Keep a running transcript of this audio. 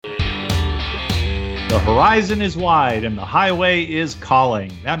The horizon is wide and the highway is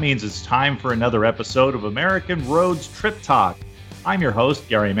calling. That means it's time for another episode of American Roads Trip Talk. I'm your host,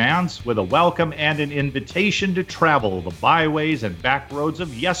 Gary Mans, with a welcome and an invitation to travel the byways and back roads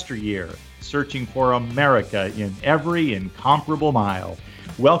of yesteryear, searching for America in every incomparable mile.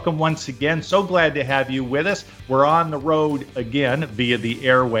 Welcome once again. So glad to have you with us. We're on the road again via the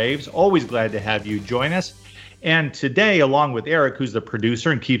airwaves. Always glad to have you join us. And today, along with Eric, who's the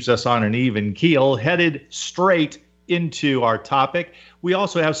producer and keeps us on an even keel, headed straight into our topic, we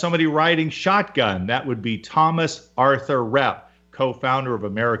also have somebody riding shotgun. That would be Thomas Arthur Repp, co-founder of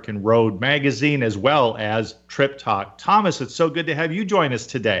American Road Magazine, as well as Trip Talk. Thomas, it's so good to have you join us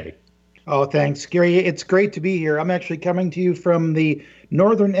today. Oh, thanks, Gary. It's great to be here. I'm actually coming to you from the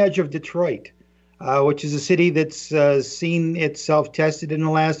northern edge of Detroit, which is a city that's seen itself tested in the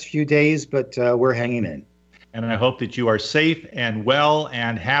last few days, but we're hanging in. And I hope that you are safe and well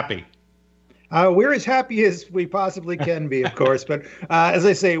and happy. We're as happy as we possibly can be, of course. But as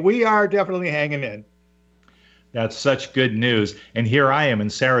I say, we are definitely hanging in. That's such good news. And here I am in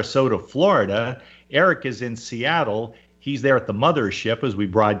Sarasota, Florida. Eric is in Seattle. He's there at the mothership as we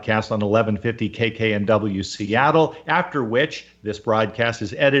broadcast on 1150 KKNW Seattle, after which this broadcast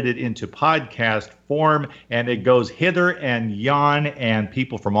is edited into podcast form and it goes hither and yon, and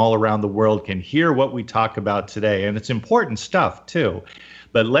people from all around the world can hear what we talk about today. And it's important stuff, too.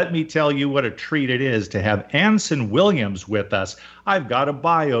 But let me tell you what a treat it is to have Anson Williams with us. I've got a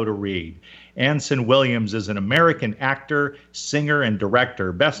bio to read. Anson Williams is an American actor, singer, and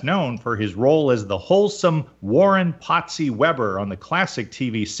director, best known for his role as the wholesome Warren Potsy Weber on the classic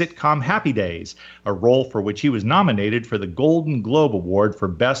TV sitcom Happy Days, a role for which he was nominated for the Golden Globe Award for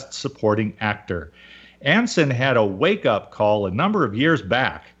Best Supporting Actor. Anson had a wake-up call a number of years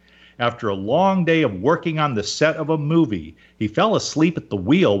back. After a long day of working on the set of a movie, he fell asleep at the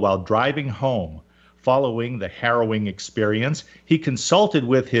wheel while driving home. Following the harrowing experience, he consulted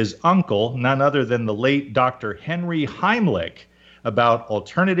with his uncle, none other than the late Dr. Henry Heimlich, about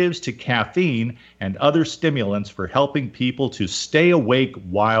alternatives to caffeine and other stimulants for helping people to stay awake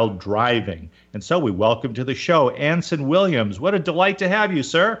while driving. And so we welcome to the show Anson Williams. What a delight to have you,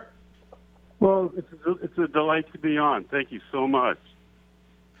 sir. Well, it's a delight to be on. Thank you so much.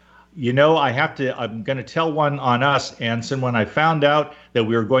 You know, I'm going to tell one on us, Anson. When I found out that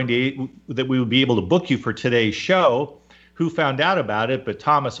we would be able to book you for today's show, who found out about it but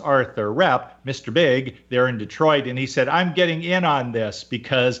Thomas Arthur Repp, Mr. Big, there in Detroit, and he said, I'm getting in on this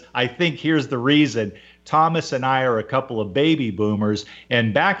because I think here's the reason. Thomas and I are a couple of baby boomers,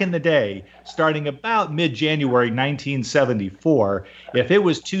 and back in the day, starting about mid-January 1974, if it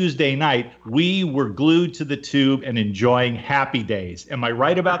was Tuesday night, we were glued to the tube and enjoying Happy Days. Am I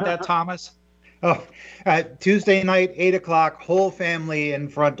right about that, Thomas? Oh, Tuesday night, 8 o'clock, whole family in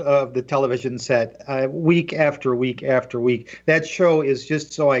front of the television set, week after week after week. That show is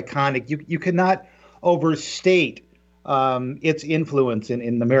just so iconic. You cannot overstate its influence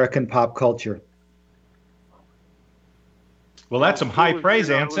in American pop culture. Well, that's some high praise,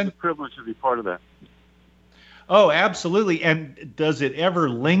 Anson. It was a privilege to be part of that. Oh, absolutely. And does it ever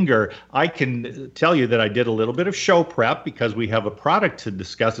linger? I can tell you that I did a little bit of show prep because we have a product to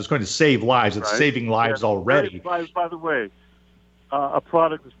discuss. It's going to save lives. It's saving lives already. By the way, a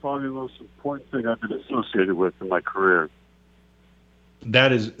product is probably the most important thing I've been associated with in my career.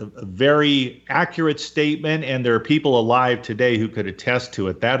 That is a very accurate statement, and there are people alive today who could attest to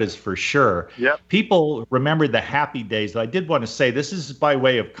it. That is for sure. Yep. People remember the Happy Days. I did want to say, this is by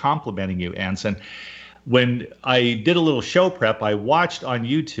way of complimenting you, Anson. When I did a little show prep, I watched on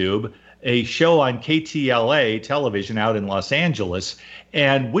YouTube a show on KTLA television out in Los Angeles,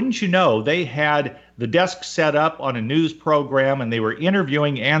 and wouldn't you know, they had the desk set up on a news program, and they were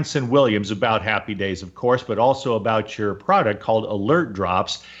interviewing Anson Williams about Happy Days, of course, but also about your product called Alert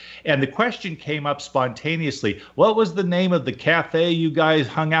Drops. And the question came up spontaneously, what was the name of the cafe you guys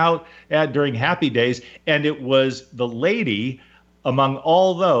hung out at during Happy Days? And it was the lady among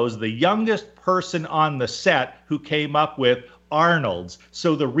all those, the youngest person on the set, who came up with Arnold's.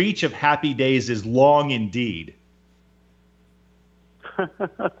 So the reach of Happy Days is long indeed.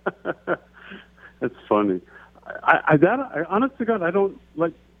 That's funny. I honest to God, I don't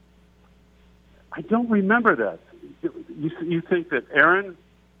remember that. You think that Aaron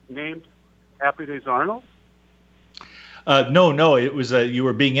named Happy Days Arnold? No. It was you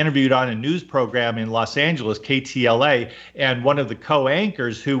were being interviewed on a news program in Los Angeles, KTLA, and one of the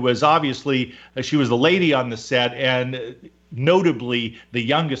co-anchors, who was obviously she was the lady on the set, and notably the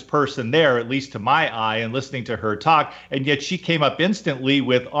youngest person there, at least to my eye, and listening to her talk. And yet she came up instantly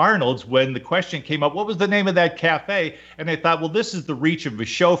with Arnold's when the question came up, what was the name of that cafe? And I thought, well, this is the reach of a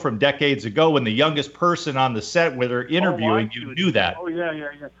show from decades ago when the youngest person on the set with her interviewing, you knew that. Oh, yeah.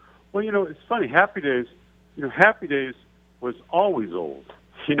 Well, it's funny. Happy Days was always old.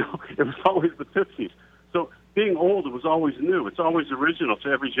 It was always the 50s. So being old, it was always new. It's always original to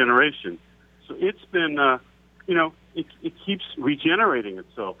every generation. So it's been, it keeps regenerating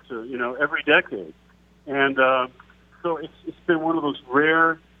itself to, every decade. And so it's been one of those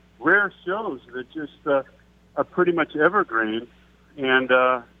rare shows that just are pretty much evergreen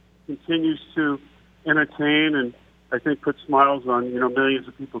and continues to entertain and I think put smiles on, millions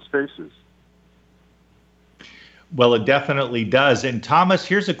of people's faces. Well, it definitely does. And Thomas,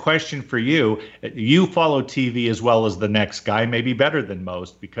 here's a question for you. You follow TV as well as the next guy, maybe better than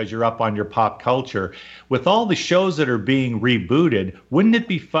most because you're up on your pop culture. With all the shows that are being rebooted, wouldn't it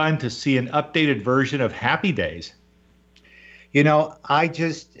be fun to see an updated version of Happy Days?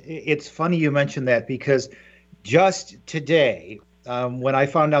 It's funny you mentioned that because just today, when I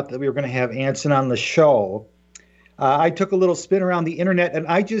found out that we were going to have Anson on the show, I took a little spin around the internet and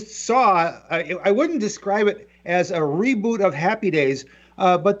I just saw, I wouldn't describe it as a reboot of Happy Days,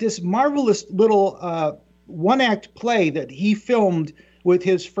 but this marvelous little one-act play that he filmed with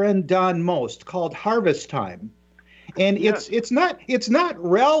his friend Don Most called Harvest Time. And it's not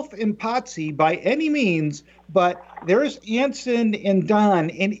Ralph and Potsy by any means, but there's Anson and Don,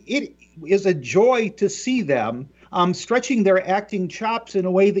 and it is a joy to see them stretching their acting chops in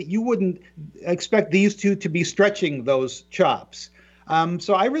a way that you wouldn't expect these two to be stretching those chops.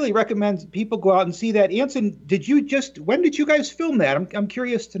 So I really recommend people go out and see that. Anson, when did you guys film that? I'm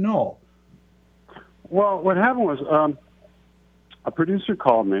curious to know. Well, what happened was a producer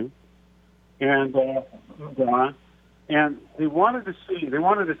called me, and they wanted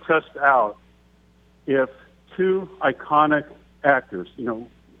to test out if two iconic actors,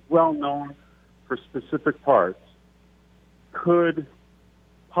 well known for specific parts, could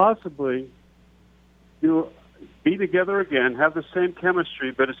possibly be together again, have the same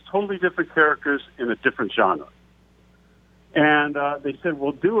chemistry, but it's totally different characters in a different genre. And they said,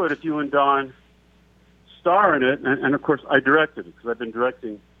 we'll do it if you and Don star in it. And of course, I directed it because I've been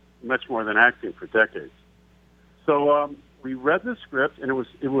directing much more than acting for decades. So we read the script, and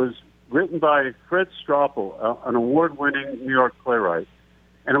it was written by Fred Straupel, an award-winning New York playwright,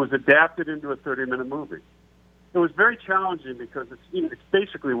 and it was adapted into a 30-minute movie. It was very challenging because it's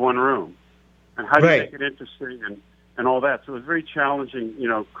basically one room. And how do you make it interesting and all that? So it was very challenging,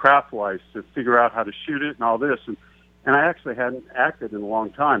 craft-wise, to figure out how to shoot it and all this. And I actually hadn't acted in a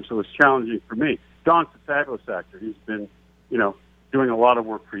long time, so it was challenging for me. Don's a fabulous actor. He's been, doing a lot of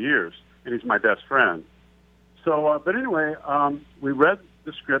work for years, and he's my best friend. So, but anyway, we read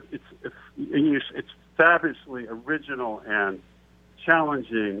the script. It's fabulously original and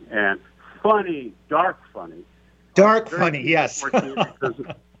challenging and funny, dark funny. Dark funny, yes.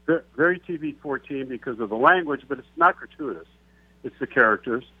 Very TV-14 because of the language, but it's not gratuitous. It's the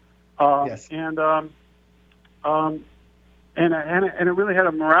characters, yes. And it really had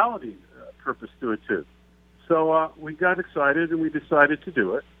a morality purpose to it too. So we got excited and we decided to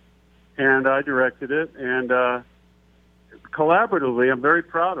do it, and I directed it. And collaboratively, I'm very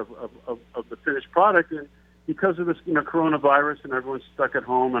proud of the finished product. And because of this, coronavirus and everyone's stuck at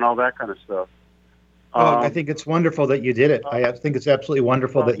home and all that kind of stuff. I think it's wonderful that you did it. I think it's absolutely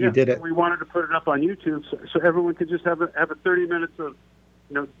wonderful that you did it. We wanted to put it up on YouTube so everyone could just have 30 minutes of,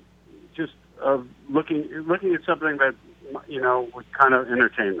 just of looking at something that, would kind of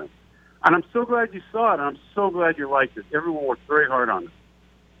entertain them. And I'm so glad you saw it, and I'm so glad you liked it. Everyone worked very hard on it.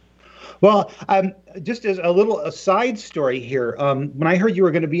 Well, just as a little aside story here, when I heard you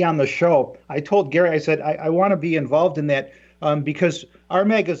were going to be on the show, I told Gary, I said, I want to be involved in that. Because our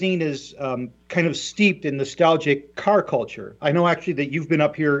magazine is kind of steeped in nostalgic car culture. I know actually that you've been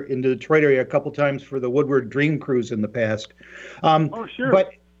up here in the Detroit area a couple times for the Woodward Dream Cruise in the past. Oh, sure.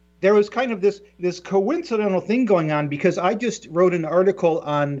 But there was kind of this coincidental thing going on because I just wrote an article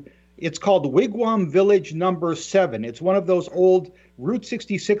on, it's called Wigwam Village Number 7. It's one of those old Route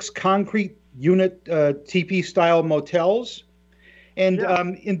 66 concrete unit teepee-style motels. And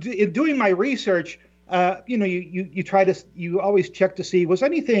in doing my research, you always check to see, was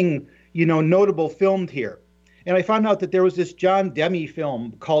anything, notable filmed here? And I found out that there was this John Demme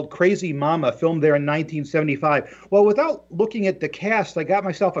film called Crazy Mama, filmed there in 1975. Well, without looking at the cast, I got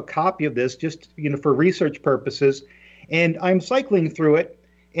myself a copy of this just, for research purposes. And I'm cycling through it,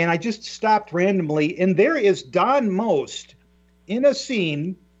 and I just stopped randomly, and there is Don Most in a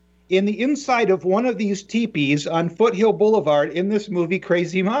scene in the inside of one of these teepees on Foothill Boulevard in this movie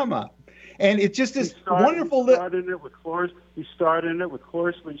Crazy Mama. And it's just this wonderful. He starred in it with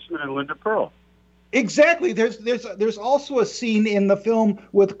Cloris Leachman and Linda Pearl. Exactly. There's also a scene in the film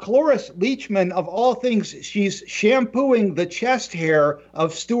with Cloris Leachman, of all things. She's shampooing the chest hair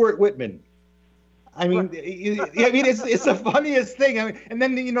of Stuart Whitman. I mean, it's the funniest thing. I mean, and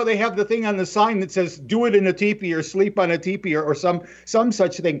then they have the thing on the sign that says "Do it in a teepee" or "Sleep on a teepee" or some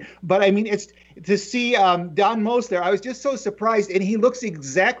such thing. But I mean, it's to see Don Most there. I was just so surprised, and he looks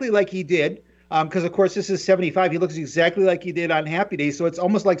exactly like he did. Because of course this is 75. He looks exactly like he did on Happy Days. So it's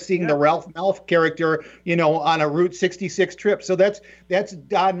almost like seeing the Ralph Malph character, on a Route 66 trip. So that's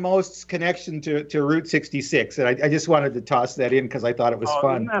Don Most's connection to Route 66, and I just wanted to toss that in because I thought it was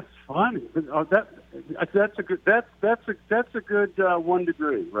fun. Isn't that funny? Oh, that's a good 1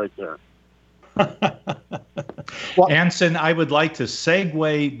 degree right there. Well, Anson, I would like to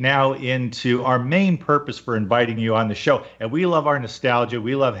segue now into our main purpose for inviting you on the show. And we love our nostalgia,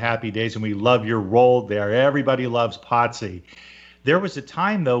 we love Happy Days, and we love your role there. Everybody loves Potsy. There was a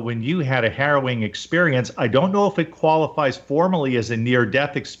time, though, when you had a harrowing experience. I don't know if it qualifies formally as a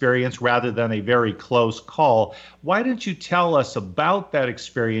near-death experience rather than a very close call. Why don't you tell us about that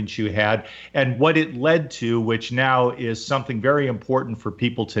experience you had and what it led to, which now is something very important for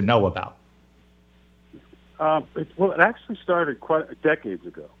people to know about? It actually started quite decades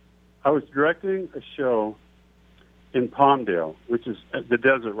ago. I was directing a show in Palmdale, which is the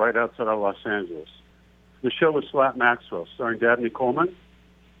desert right outside of Los Angeles. The show was Slap Maxwell, starring Dabney Coleman.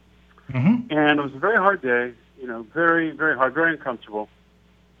 Mm-hmm. And it was a very hard day, very, very hard, very uncomfortable.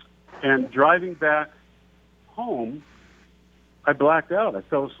 And driving back home, I blacked out. I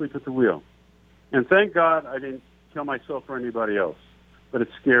fell asleep at the wheel. And thank God I didn't kill myself or anybody else, but it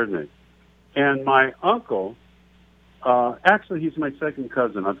scared me. And my uncle, actually he's my second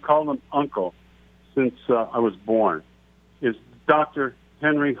cousin. I've called him uncle since I was born, is Dr.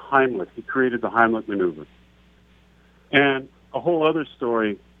 Henry Heimlich. He created the Heimlich maneuver. And a whole other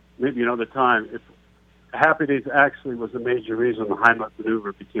story, maybe another time, if Happy Days actually was a major reason the Heimlich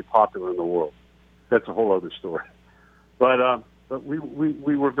maneuver became popular in the world. That's a whole other story. But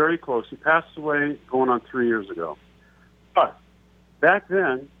we were very close. He passed away going on 3 years ago. But back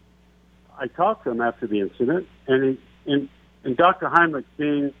then, I talked to him after the incident, and Dr. Heimlich,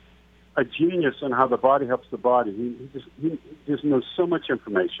 being a genius on how the body helps the body, he just knows so much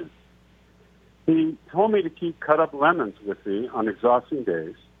information. He told me to keep cut up lemons with me on exhausting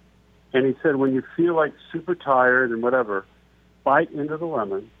days, and he said when you feel like super tired and whatever, bite into the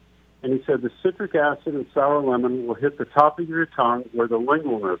lemon. And he said the citric acid and sour lemon will hit the top of your tongue where the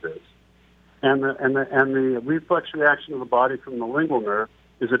lingual nerve is, and the reflex reaction of the body from the lingual nerve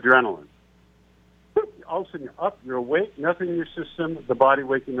is adrenaline. All of a sudden you're up, you're awake, nothing in your system, the body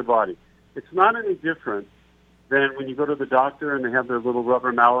waking the body. It's not any different than when you go to the doctor and they have their little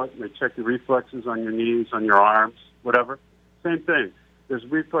rubber mallet and they check the reflexes on your knees, on your arms, whatever. Same thing. There's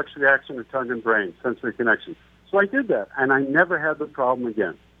reflex reaction to tongue and brain, sensory connection. So I did that, and I never had the problem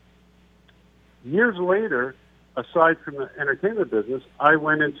again. Years later, aside from the entertainment business, I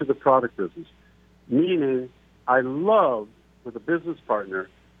went into the product business, meaning I love, with a business partner,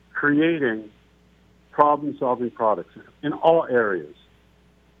 creating problem-solving products in all areas,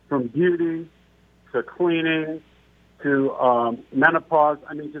 from beauty to cleaning to menopause.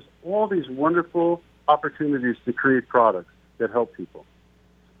 I mean, just all these wonderful opportunities to create products that help people.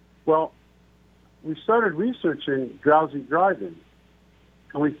 Well, we started researching drowsy driving,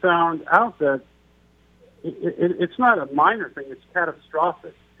 and we found out that it's not a minor thing, it's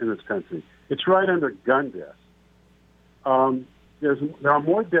catastrophic in this country. It's right under gun deaths. There are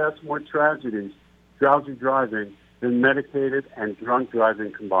more deaths, more tragedies, drowsy driving than medicated and drunk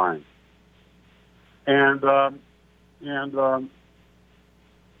driving combined. And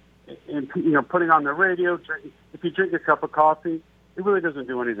putting on the radio, if you drink a cup of coffee, it really doesn't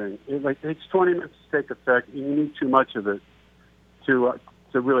do anything. It takes 20 minutes to take effect, and you need too much of it to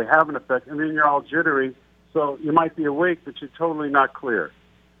really have an effect. And then you're all jittery, so you might be awake, but you're totally not clear.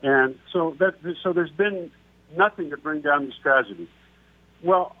 And so there's been nothing to bring down these tragedies.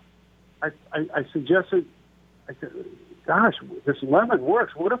 Well, I suggested, I said, gosh, this lemon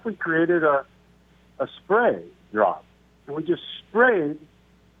works. What if we created a spray drop, and we just sprayed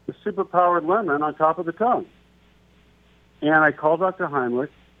the superpowered lemon on top of the tongue? And I called Dr. Heimlich,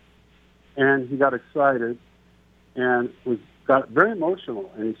 and he got excited and got very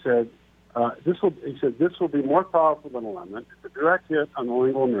emotional. And he said, this will be more powerful than a lemon. It's a direct hit on the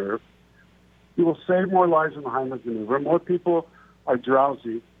lingual nerve. You will save more lives in the Heimlich maneuver. More people are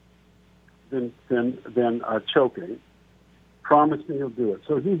drowsy than choking. Promise me he'll do it.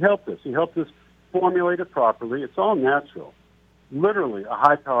 So he helped us. He helped us formulate it properly. It's all natural. Literally a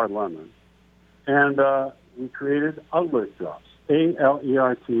high-powered lemon. And we created Alert Drops,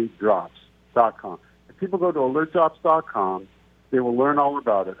 ALERT drops.com. If people go to alertdrops.com, they will learn all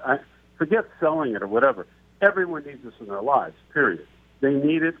about it. Forget selling it or whatever. Everyone needs this in their lives, period. They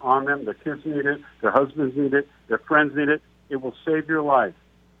need it on them. Their kids need it. Their husbands need it. Their friends need it. It will save your life.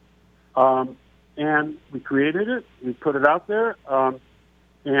 And we created it. We put it out there.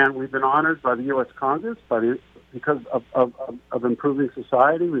 And we've been honored by the U.S. Congress because of improving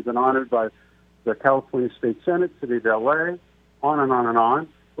society. We've been honored by the California State Senate, City of L.A., on and on and on.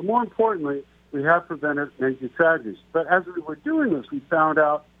 But more importantly, we have prevented major tragedies. But as we were doing this, we found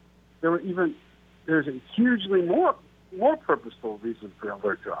out there's a hugely more purposeful reason for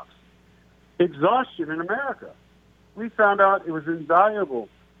Alert Drops. Exhaustion in America. We found out it was invaluable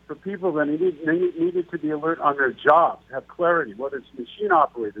for people that needed to be alert on their jobs, have clarity, whether it's machine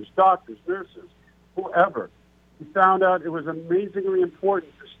operators, doctors, nurses, whoever. We found out it was amazingly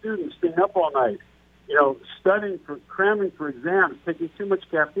important for students staying up all night, studying, cramming for exams, taking too much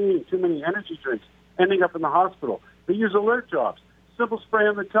caffeine, too many energy drinks, ending up in the hospital. They use Alert Drops. Simple spray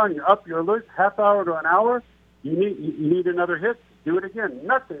on the tongue. You're up, you're alert, half hour to an hour. You need another hit. Do it again.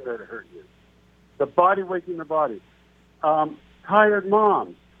 Nothing there to hurt you. The body waking the body. Tired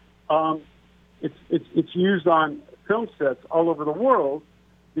moms. It's used on film sets all over the world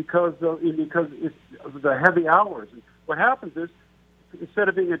because it's the heavy hours. And what happens is, instead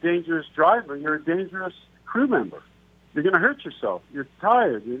of being a dangerous driver, you're a dangerous crew member. You're going to hurt yourself. You're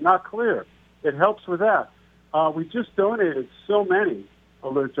tired. You're not clear. It helps with that. We just donated so many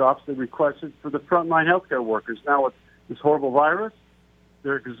Alert Drops that requested for the frontline healthcare workers. Now with this horrible virus,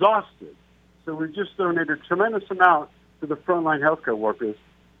 they're exhausted. So we just donated a tremendous amount to the frontline healthcare workers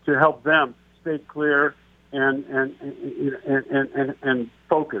to help them stay clear and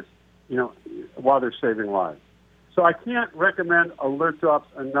focus, while they're saving lives. So I can't recommend Alert Drops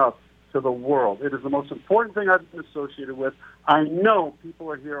enough to the world. It is the most important thing I've been associated with. I know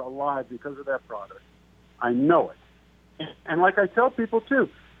people are here alive because of that product. I know it. And like I tell people, too,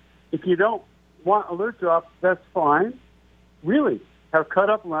 if you don't want Alert Drops, that's fine. Really, have cut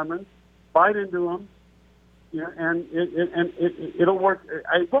up lemons, bite into them, and it'll work.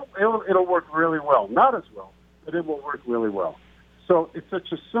 It'll work really well. Not as well, but it will work really well. So it's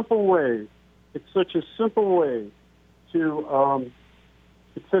such a simple way. It's such a simple way to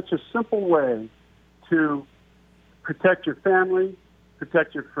protect your family,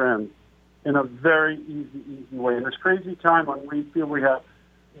 protect your friends in a very easy way. In this crazy time when we feel we have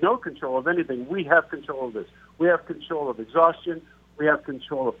no control of anything, we have control of this. We have control of exhaustion. We have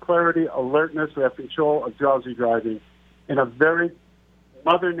control of clarity, alertness. We have control of drowsy driving in a very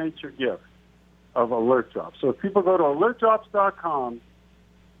Mother Nature gift of Alert Drops. So if people go to alertdrops.com,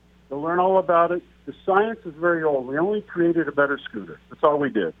 they'll learn all about it. The science is very old. We only created a better scooter. That's all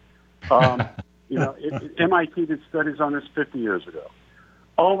we did. MIT did studies on this 50 years ago.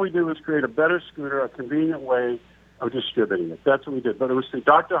 All we did was create a better scooter, a convenient way of distributing it. That's what we did. But it was through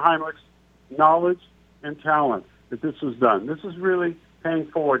Dr. Heimlich's knowledge and talent that this was done. This is really paying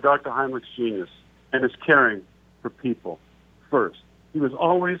forward Dr. Heimlich's genius and his caring for people first. He was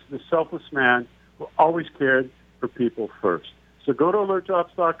always the selfless man who always cared for people first. So go to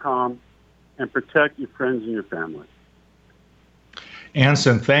alertdrops.com and protect your friends and your family.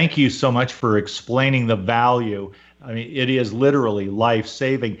 Anson, thank you so much for explaining the value. I mean, it is literally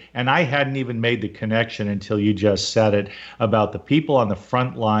life-saving. And I hadn't even made the connection until you just said it about the people on the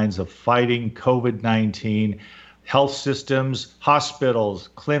front lines of fighting COVID-19. Health systems, hospitals,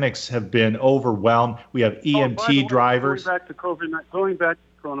 clinics have been overwhelmed. We have EMT drivers. Going back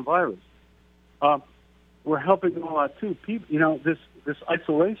to coronavirus, we're helping them a lot too. People, this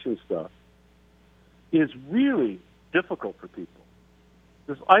isolation stuff is really difficult for people.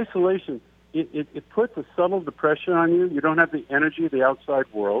 This isolation, it puts a subtle depression on you. You don't have the energy of the outside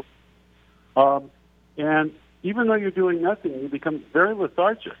world. And even though you're doing nothing, you become very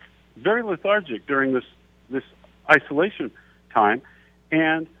lethargic during this isolation time.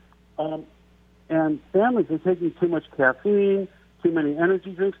 And families are taking too much caffeine, too many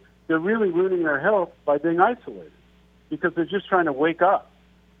energy drinks. They're really ruining their health by being isolated because they're just trying to wake up.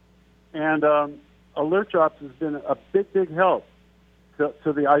 And Alert Drops has been a big help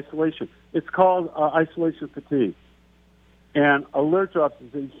to the isolation. It's called isolation fatigue, and Alert Drops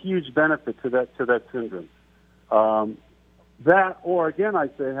is a huge benefit to that syndrome. That, or again, I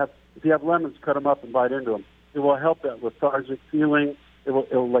say, if you have lemons, cut them up and bite into them. It will help that lethargic feeling,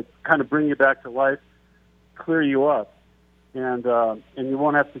 It'll like kind of bring you back to life, clear you up, and you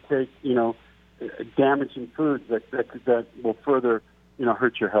won't have to take damaging foods that will further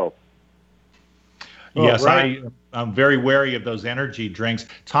hurt your health. Yes, right. I'm very wary of those energy drinks.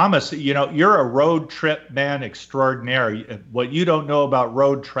 Thomas, you're a road trip man extraordinaire. What you don't know about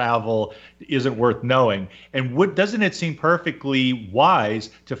road travel isn't worth knowing. And doesn't it seem perfectly wise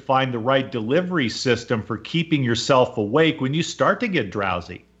to find the right delivery system for keeping yourself awake when you start to get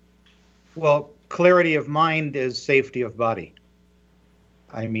drowsy? Well, clarity of mind is safety of body.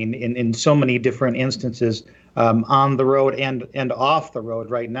 I mean, in so many different instances, on the road and off the road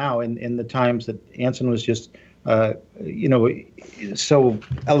right now, in the times that Anson was just, so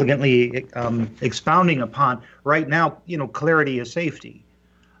elegantly expounding upon. Right now, clarity is safety.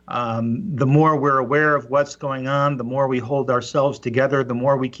 The more we're aware of what's going on, the more we hold ourselves together, the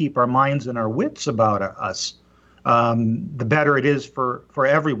more we keep our minds and our wits about us, the better it is for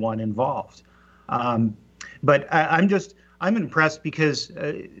everyone involved. But I'm impressed because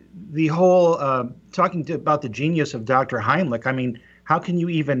the whole talking about the genius of Dr. Heimlich. I mean, how can you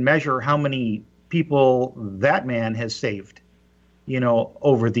even measure how many people that man has saved,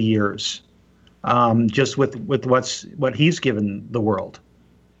 over the years, just with what he's given the world?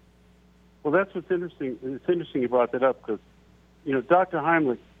 Well, that's what's interesting. It's interesting you brought that up because, Dr.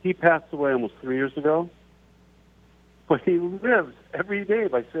 Heimlich, he passed away almost 3 years ago, but he lives every day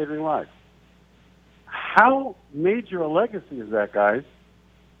by saving lives. How major a legacy is that, guys?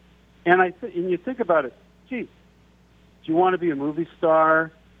 And and you think about it. Gee, do you want to be a movie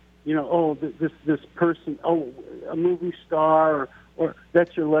star? This person. Oh, a movie star, or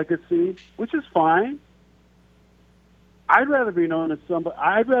that's your legacy, which is fine. I'd rather be known as somebody.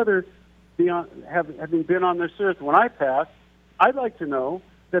 I'd rather be having been on this earth when I pass. I'd like to know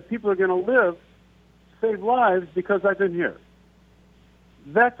that people are going to live, save lives because I've been here.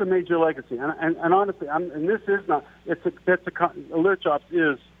 That's a major legacy, and honestly, this is not. Alert Chops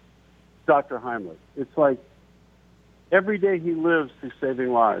is Dr. Heimlich. It's like every day he lives through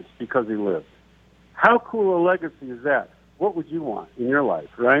saving lives because he lived. How cool a legacy is that? What would you want in your life,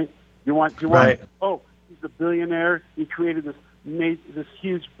 right? You want? Oh, he's a billionaire. He created this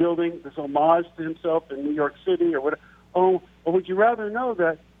huge building, this homage to himself in New York City, or whatever. Oh, or would you rather know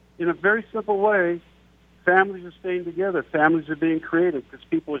that in a very simple way? Families are staying together. Families are being created because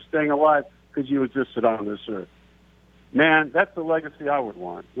people are staying alive because you existed on this earth. Man, that's the legacy I would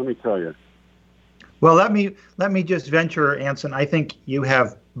want. Let me tell you. Well, let me just venture, Anson. I think you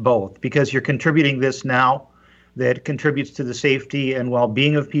have both because you're contributing this now that contributes to the safety and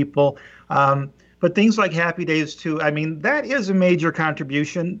well-being of people. But things like Happy Days too. I mean, that is a major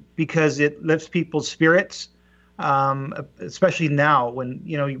contribution because it lifts people's spirits, especially now when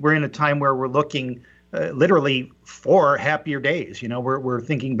we're in a time where we're looking. Literally for happier days. We're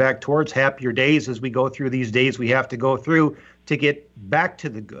thinking back towards happier days as we go through these days we have to go through to get back to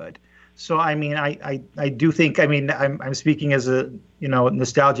the good. So I mean, I do think, I'm speaking as a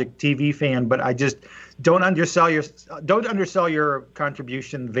nostalgic TV fan, but I just don't undersell your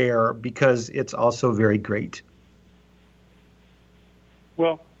contribution there because it's also very great.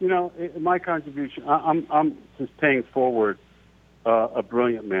 Well, my contribution, I'm just paying forward a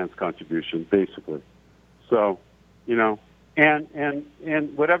brilliant man's contribution, basically. So,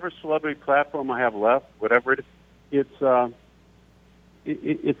 and whatever celebrity platform I have left, whatever it is,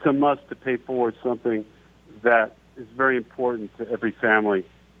 it's a must to pay forward something that is very important to every family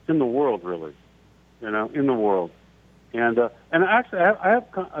in the world, really, in the world. And actually, I have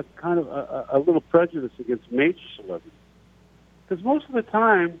a kind of a little prejudice against major celebrities because most of the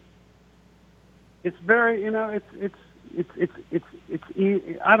time, it's very, it's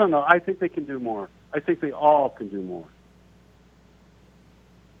I don't know. I think they can do more. I think they all can do more.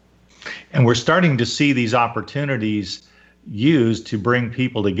 And we're starting to see these opportunities used to bring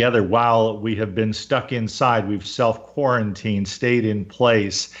people together while we have been stuck inside. We've self-quarantined, stayed in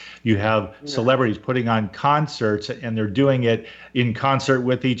place. You have celebrities putting on concerts, and they're doing it in concert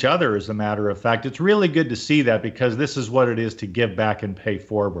with each other, as a matter of fact. It's really good to see that because this is what it is to give back and pay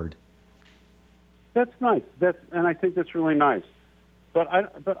forward. That's nice. And I think that's really nice. But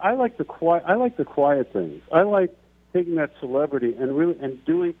I like the quiet things. I like taking that celebrity and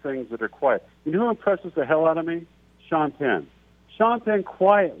doing things that are quiet. You know who impresses the hell out of me? Sean Penn. Sean Penn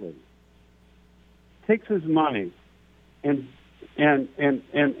quietly takes his money and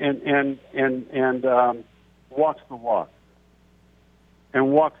walks the walk.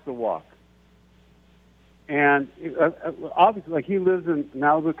 And walks the walk. And obviously, like he lives in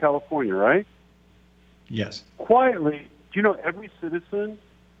Malibu, California, right? Yes. Quietly, do you know every citizen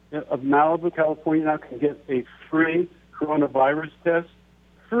of Malibu, California now can get a free coronavirus test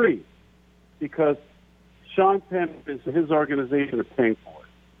free because Sean Penn and his organization are paying for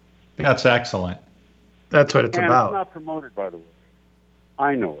it. That's excellent. That's what it's and about. It's not promoted, by the way.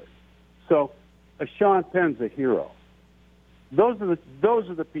 I know it. So Sean Penn's a hero. Those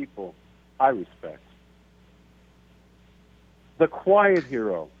are the people I respect. The quiet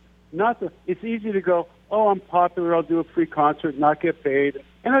hero. It's easy to go, oh, I'm popular, I'll do a free concert, not get paid.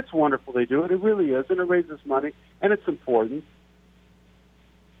 And that's wonderful they do it. It really is. And it raises money. And it's important.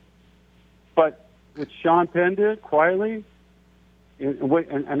 But what Sean Penn did quietly,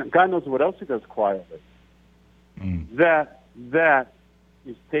 and God knows what else he does quietly, that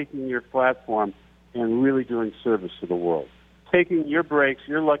is taking your platform and really doing service to the world. Taking your breaks,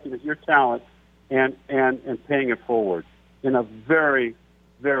 your luckiness, your talent, and paying it forward in a very,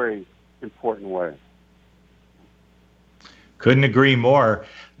 very important way. Couldn't agree more.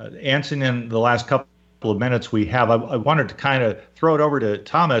 Anson, in the last couple of minutes we have, I wanted to kind of throw it over to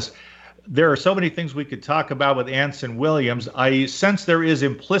Thomas. There are so many things we could talk about with Anson Williams. I sense there is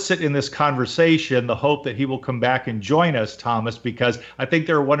implicit in this conversation the hope that he will come back and join us, Thomas, because I think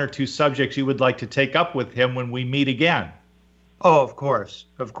there are one or two subjects you would like to take up with him when we meet again. Oh, of course.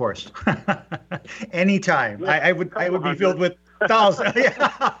 Anytime. I would be filled with thousands.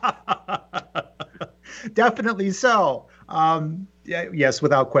 Definitely so. Yes,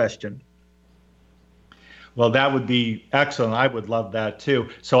 without question. Well, that would be excellent. I would love that too.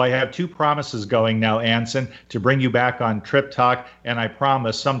 So I have two promises going now, Anson, to bring you back on Trip Talk. And I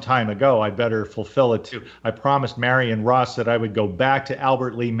promised some time ago, I better fulfill it too. I promised Marion Ross that I would go back to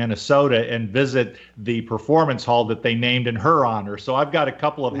Albert Lea, Minnesota and visit the performance hall that they named in her honor. So I've got a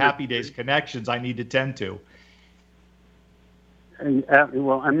couple of Happy Days connections I need to tend to. And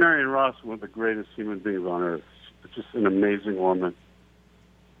Marion Ross, one of the greatest human beings on earth. Just an amazing woman.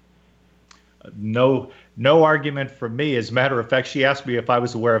 No argument from me. As a matter of fact, she asked me if I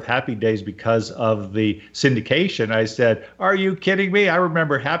was aware of Happy Days because of the syndication. I said, "Are you kidding me? I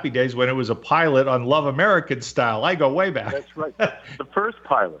remember Happy Days when it was a pilot on Love American Style. I go way back." That's right. The first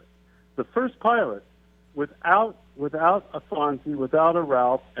pilot, without a Fonzie, without a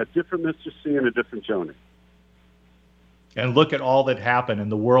Ralph, a different Mr. C and a different Joni. And look at all that happened, and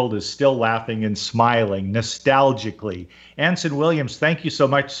the world is still laughing and smiling nostalgically. Anson Williams, thank you so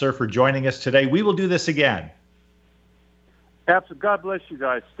much, sir, for joining us today. We will do this again. Absolutely. God bless you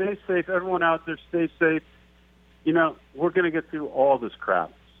guys. Stay safe. Everyone out there, stay safe. We're going to get through all this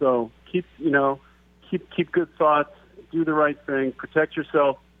crap. So keep good thoughts. Do the right thing. Protect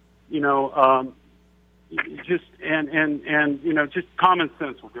yourself. Just common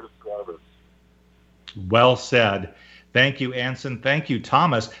sense will get us through all this. Well said. Thank you, Anson. Thank you,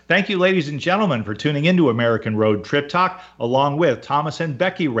 Thomas. Thank you, ladies and gentlemen, for tuning into American Road Trip Talk, along with Thomas and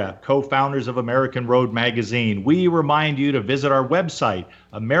Becky Rep, co-founders of American Road Magazine. We remind you to visit our website,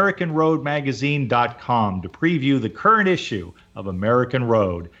 AmericanRoadMagazine.com, to preview the current issue of American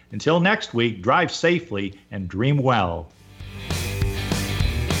Road. Until next week, drive safely and dream well.